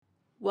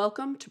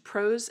Welcome to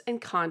Prose and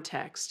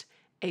Context,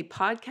 a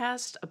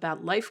podcast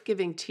about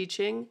life-giving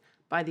teaching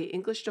by the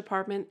English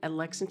department at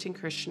Lexington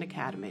Christian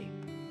Academy.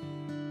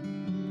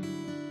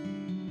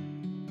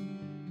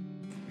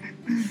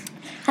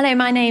 Hello,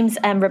 my name's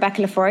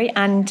Rebecca Lafroy,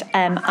 and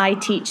I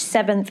teach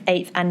 7th,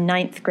 8th and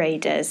 9th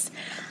graders.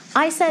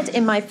 I said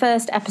in my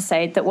first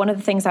episode that one of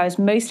the things I was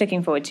most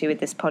looking forward to with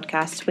this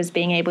podcast was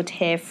being able to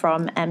hear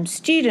from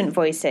student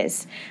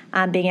voices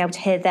and being able to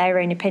hear their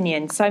own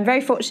opinions. So I'm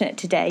very fortunate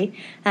today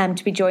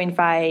to be joined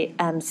by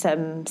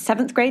some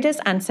 7th graders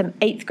and some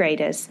 8th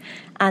graders.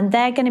 And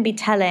they're going to be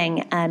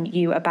telling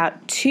you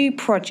about two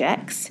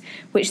projects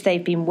which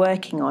they've been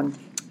working on.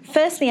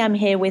 Firstly, I'm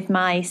here with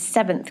my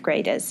 7th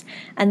graders,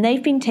 and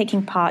they've been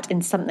taking part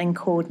in something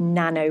called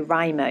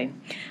NaNoWriMo.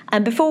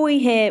 And before we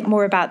hear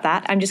more about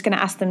that, I'm just going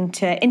to ask them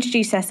to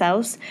introduce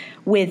themselves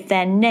with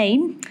their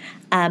name,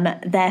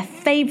 their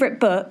favourite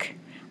book,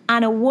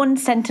 and a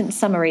one-sentence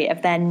summary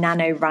of their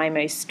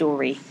NaNoWriMo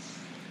story.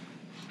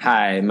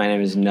 Hi, my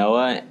name is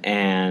Noah,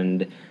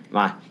 and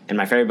my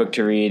favorite book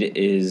to read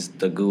is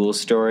The Ghoul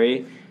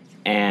Story.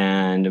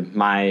 And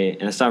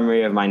a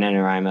summary of my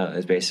NaNoWriMo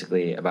is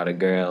basically about a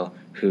girl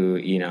who,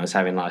 is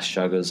having a lot of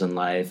struggles in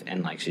life,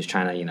 and she's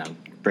trying to,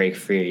 break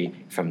free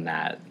from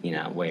that,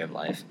 way of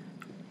life.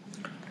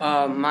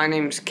 My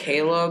name's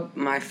Caleb.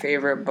 My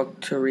favorite book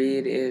to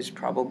read is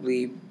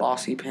probably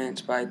Bossy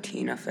Pants by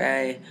Tina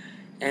Fey.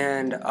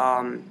 And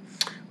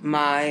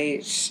my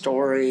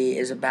story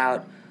is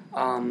about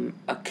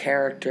a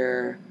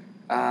character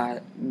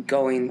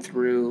going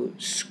through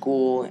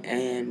school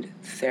and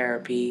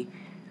therapy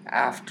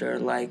after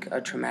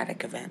a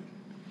traumatic event.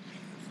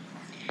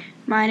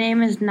 My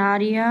name is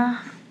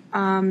Nadia.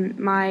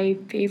 My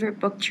favorite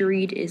book to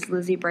read is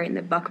Lizzie Bright and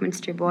the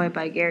Buckminster Boy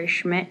by Gary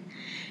Schmidt.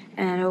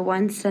 And a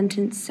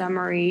one-sentence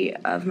summary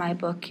of my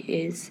book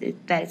is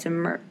that it's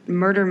a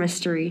murder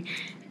mystery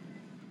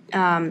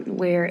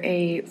where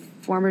a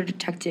former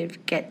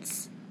detective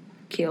gets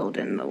killed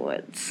in the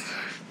woods.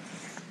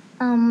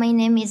 My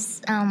name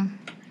is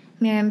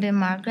Miriam B.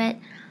 Margaret.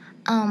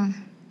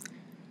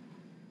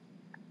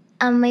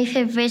 My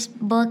favorite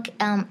book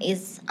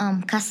is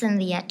Cousin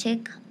the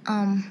Attic.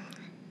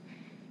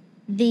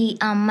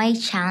 My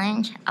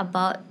challenge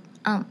about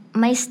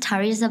my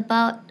story is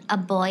about a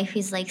boy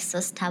who's so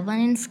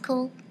stubborn in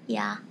school.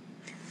 Yeah.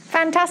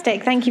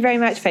 Fantastic. Thank you very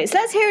much, folks.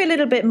 Let's hear a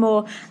little bit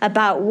more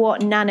about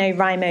what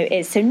NaNoWriMo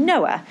is. So,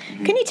 Noah,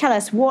 can you tell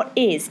us what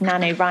is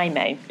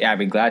NaNoWriMo? Yeah, I'd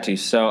be glad to.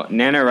 So,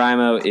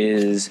 NaNoWriMo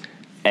is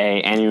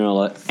an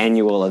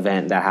annual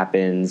event that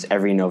happens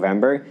every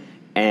November.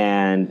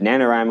 And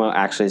NaNoWriMo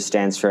actually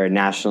stands for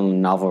National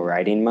Novel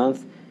Writing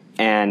Month.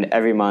 And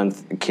every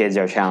month, kids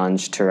are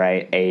challenged to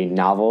write a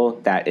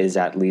novel that is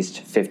at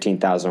least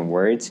 15,000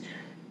 words.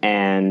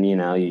 And,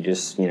 you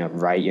just,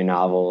 write your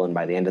novel. And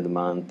by the end of the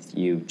month,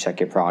 you check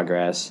your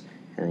progress.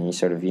 And you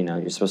sort of,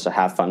 you're supposed to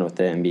have fun with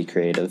it and be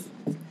creative.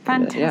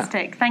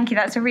 Fantastic. Yeah. Thank you.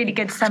 That's a really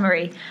good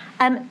summary.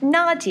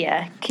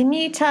 Nadia, can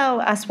you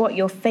tell us what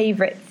your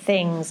favourite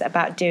things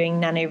about doing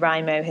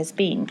NaNoWriMo has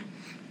been?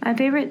 My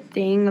favorite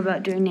thing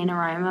about doing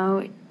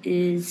NaNoWriMo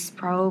is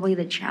probably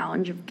the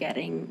challenge of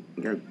getting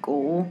your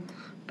goal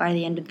by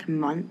the end of the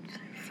month.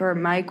 For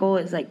my goal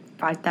is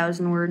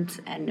 5,000 words,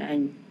 and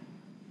I'm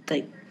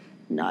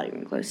not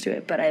even close to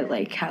it, but I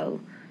like how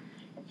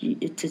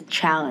it's a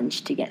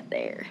challenge to get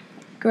there.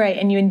 Great,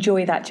 and you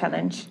enjoy that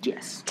challenge?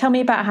 Yes. Tell me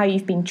about how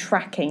you've been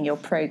tracking your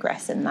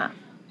progress in that.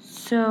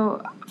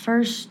 So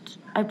first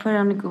I put it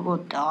on a Google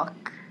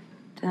Doc,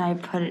 then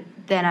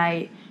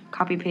I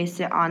copy-paste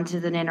it onto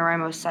the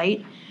NaNoWriMo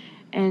site,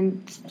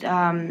 and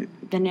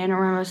the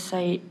NaNoWriMo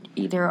site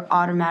either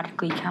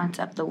automatically counts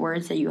up the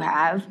words that you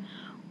have,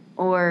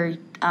 or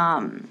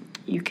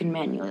you can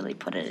manually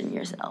put it in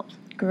yourself.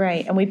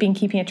 Great, and we've been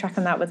keeping a track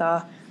on that with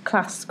our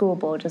class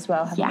scoreboard as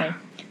well, haven't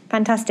we?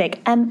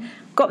 Fantastic.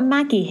 Got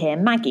Maggie here.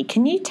 Maggie,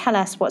 can you tell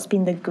us what's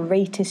been the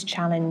greatest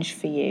challenge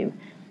for you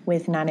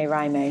with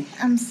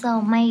NaNoWriMo?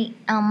 So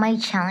my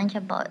challenge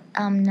about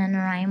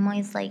NaNoWriMo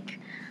is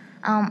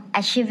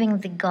achieving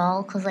the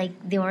goal, because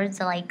the words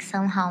are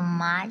somehow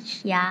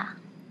match. Yeah.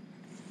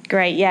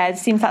 Great. Yeah, it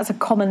seems that's a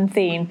common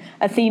theme,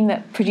 a theme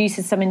that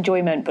produces some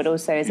enjoyment but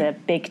also is a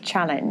big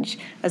challenge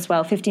as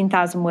well.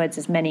 15,000 words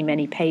is many,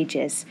 many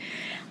pages.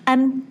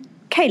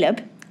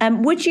 Caleb,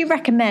 would you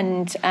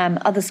recommend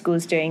other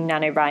schools doing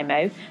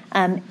NaNoWriMo?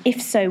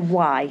 If so,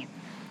 why?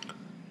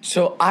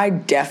 So I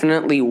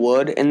definitely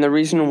would, and the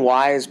reason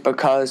why is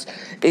because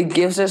it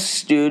gives a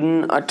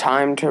student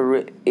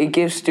it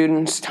gives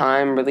students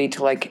time really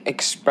to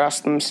express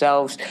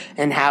themselves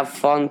and have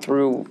fun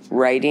through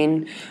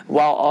writing,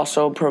 while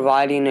also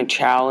providing a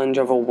challenge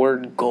of a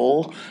word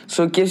goal.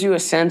 So it gives you a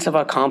sense of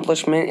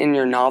accomplishment in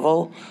your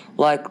novel.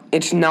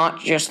 It's not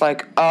just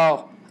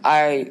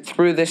I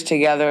threw this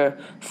together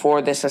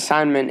for this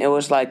assignment. It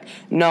was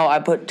no, I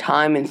put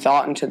time and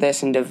thought into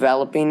this and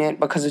developing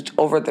it, because it's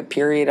over the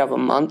period of a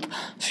month,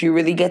 so you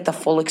really get the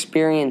full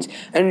experience.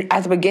 And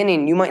at the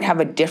beginning, you might have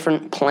a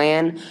different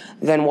plan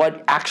than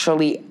what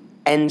actually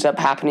ends up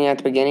happening at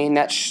the beginning.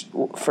 That's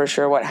for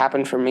sure what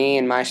happened for me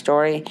in my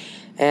story.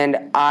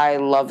 And I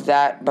love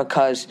that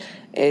because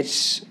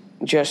it's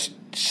just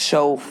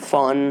so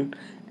fun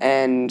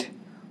and,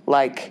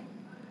 like,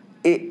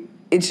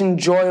 it's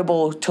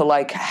enjoyable to,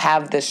 like,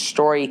 have this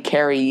story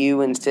carry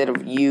you instead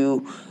of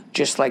you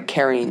just, like,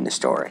 carrying the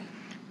story.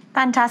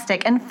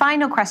 Fantastic. And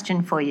final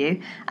question for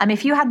you.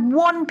 If you had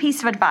one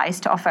piece of advice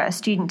to offer a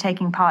student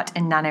taking part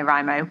in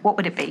NaNoWriMo, what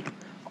would it be?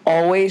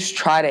 Always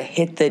try to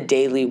hit the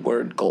daily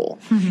word goal.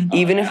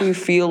 Even if you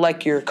feel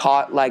like you're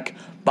caught, like,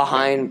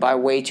 behind by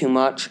way too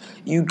much,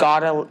 you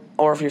gotta,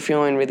 or if you're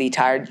feeling really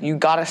tired, you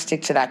gotta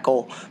stick to that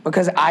goal.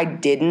 Because I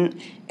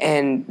didn't,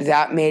 and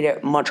that made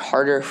it much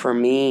harder for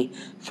me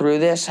through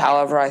this.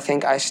 However, I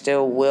think I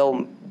still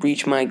will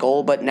reach my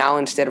goal, but now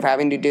instead of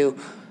having to do,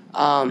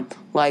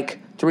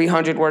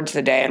 300 words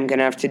a day, I'm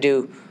gonna have to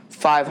do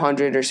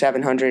 500 or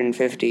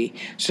 750.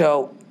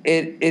 So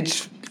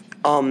it's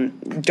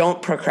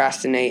don't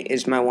procrastinate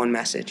is my one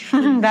message.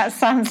 That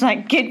sounds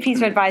like a good piece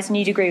of advice, and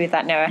you'd agree with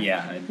that, Noah?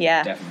 Yeah,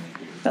 definitely.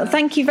 Well,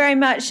 thank you very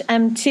much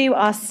to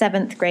our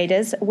 7th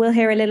graders. We'll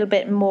hear a little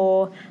bit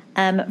more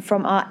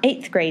from our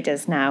 8th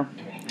graders now.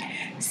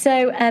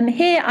 So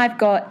here I've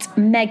got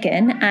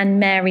Megan and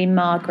Mary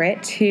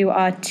Margaret, who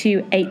are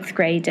 2 8th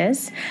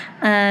graders,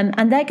 and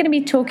they're going to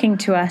be talking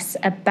to us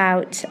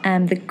about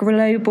the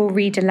Global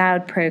Read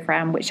Aloud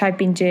programme, which I've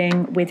been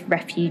doing with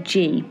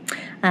Refugee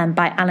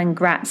by Alan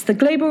Gratz. For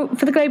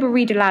the Global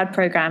Read Aloud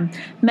programme,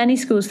 many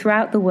schools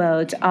throughout the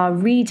world are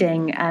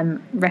reading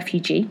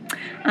Refugee,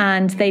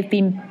 and they've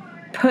been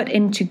put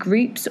into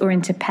groups or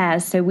into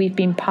pairs. So we've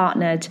been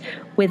partnered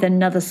with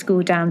another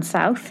school down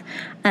south,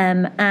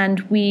 and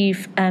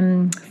we've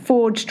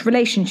forged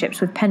relationships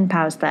with pen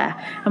pals there,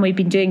 and we've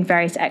been doing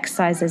various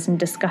exercises and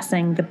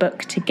discussing the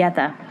book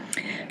together.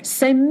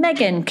 So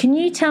Megan, can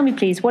you tell me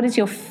please, what is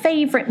your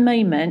favourite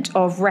moment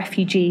of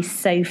Refugee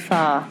so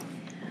far?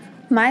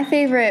 My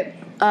favorite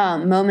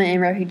moment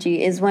in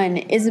Refugee is when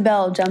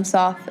Isabel jumps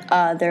off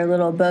their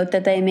little boat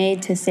that they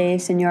made to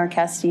save Senor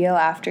Castillo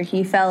after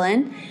he fell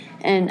in.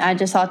 And I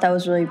just thought that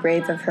was really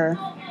brave of her.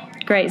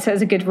 Great, so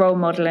it's a good role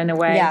model in a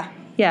way.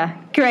 Yeah,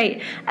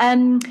 great.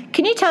 Can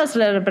you tell us a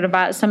little bit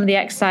about some of the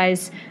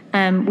exercise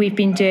we've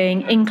been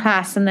doing in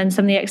class, and then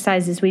some of the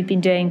exercises we've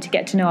been doing to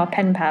get to know our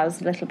pen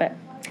pals a little bit?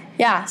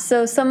 Yeah,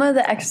 so some of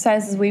the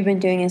exercises we've been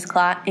doing in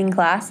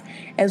class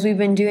is we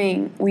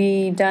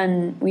have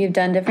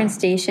done different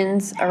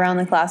stations around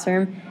the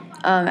classroom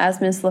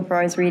as Miss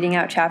Lefroy is reading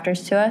out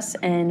chapters to us,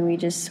 and we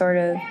just sort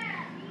of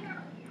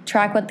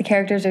track what the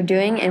characters are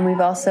doing, and we've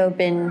also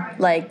been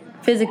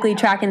physically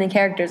tracking the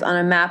characters on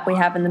a map we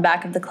have in the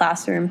back of the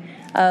classroom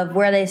of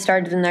where they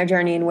started in their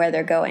journey and where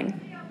they're going.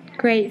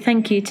 Great,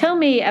 thank you. Tell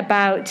me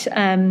about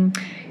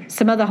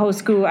some other whole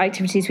school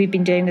activities we've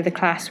been doing with the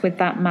class with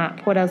that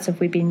map. What else have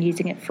we been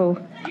using it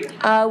for?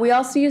 We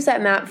also use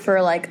that map for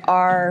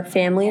our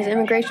family's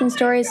immigration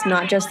stories,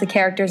 not just the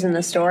characters in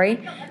the story,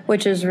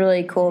 which is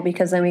really cool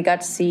because then we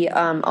got to see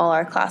all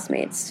our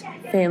classmates'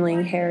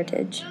 family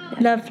heritage. Yeah.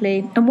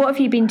 Lovely. And what have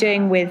you been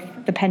doing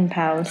with the pen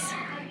pals?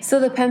 So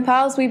the pen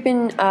pals, we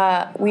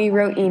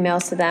wrote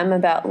emails to them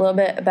about a little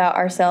bit about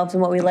ourselves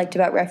and what we liked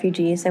about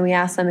refugees, and we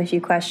asked them a few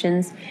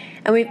questions.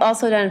 And we've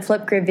also done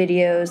Flipgrid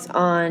videos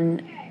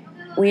on,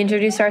 we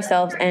introduced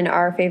ourselves and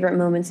our favorite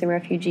moments in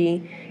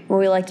Refugee, what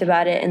we liked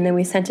about it, and then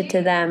we sent it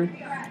to them,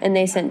 and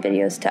they sent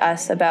videos to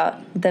us about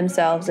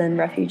themselves and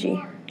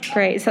Refugee.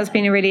 Great, so that's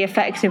been a really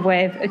effective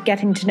way of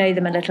getting to know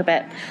them a little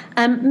bit.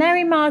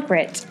 Mary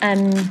Margaret, I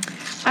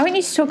want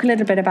you to talk a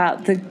little bit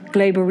about the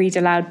Global Read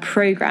Aloud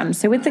programme.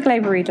 So with the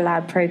Global Read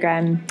Aloud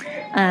programme,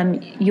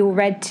 you're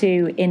read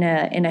to in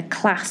a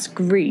class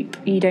group.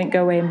 You don't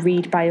go away and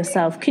read by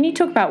yourself. Can you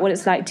talk about what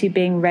it's like to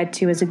being read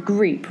to as a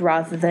group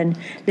rather than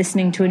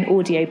listening to an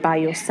audio by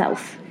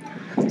yourself?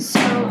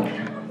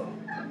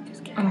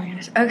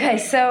 Okay,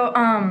 so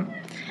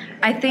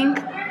I think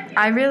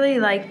I really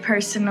like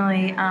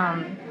personally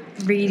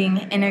reading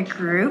in a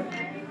group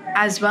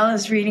as well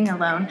as reading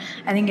alone.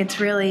 I think it's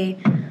really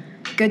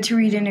good to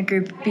read in a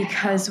group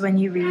because when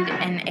you read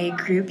in a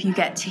group, you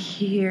get to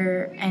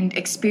hear and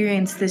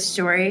experience the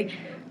story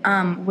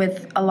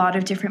with a lot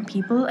of different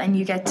people, and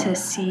you get to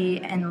see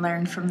and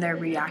learn from their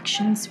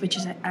reactions, which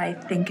is I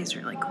think is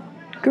really cool.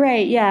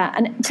 Great, yeah.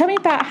 And tell me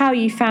about how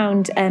you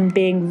found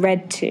being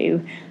read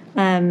to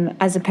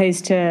as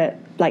opposed to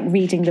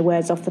reading the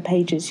words off the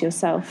pages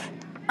yourself.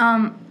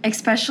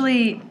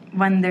 Especially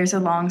when there's a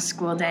long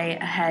school day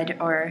ahead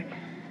or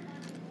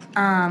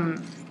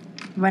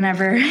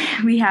whenever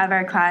we have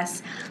our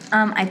class,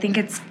 I think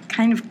it's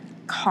kind of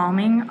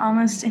calming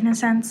almost in a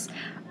sense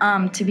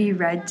to be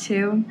read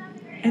to.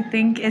 I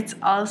think it's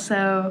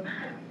also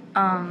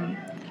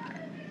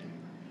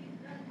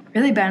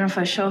really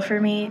beneficial for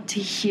me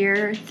to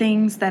hear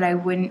things that I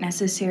wouldn't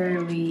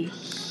necessarily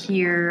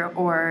hear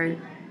or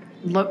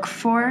look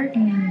for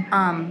when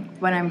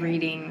I'm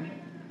reading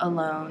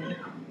alone.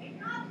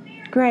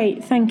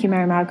 Great, thank you,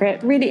 Mary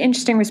Margaret. Really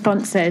interesting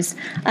responses.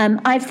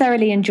 I've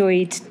thoroughly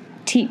enjoyed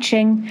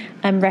teaching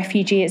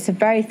refugee. It's a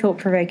very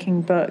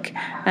thought-provoking book,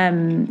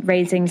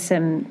 raising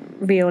some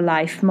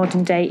real-life,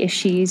 modern-day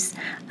issues,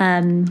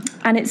 and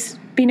it's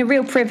been a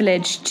real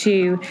privilege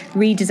to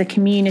read as a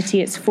community.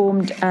 It's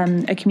formed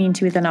a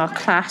community within our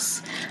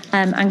class,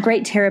 and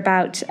great to hear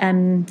about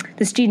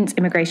the students'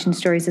 immigration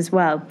stories as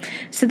well.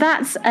 So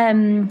that's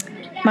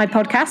my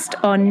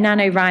podcast on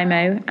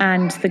NaNoWriMo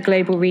and the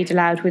Global Read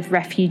Aloud with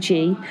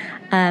Refugee.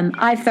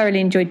 I've thoroughly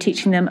enjoyed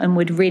teaching them and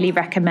would really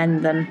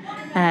recommend them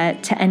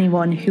to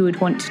anyone who would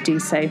want to do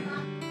so.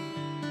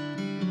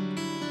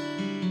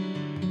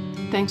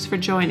 Thanks for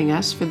joining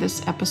us for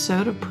this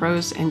episode of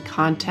Prose and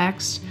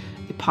Context,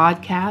 a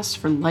podcast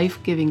for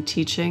life-giving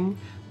teaching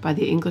by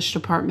the English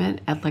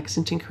Department at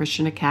Lexington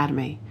Christian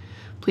Academy.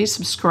 Please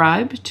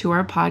subscribe to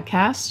our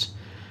podcast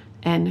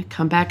and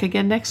come back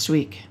again next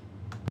week.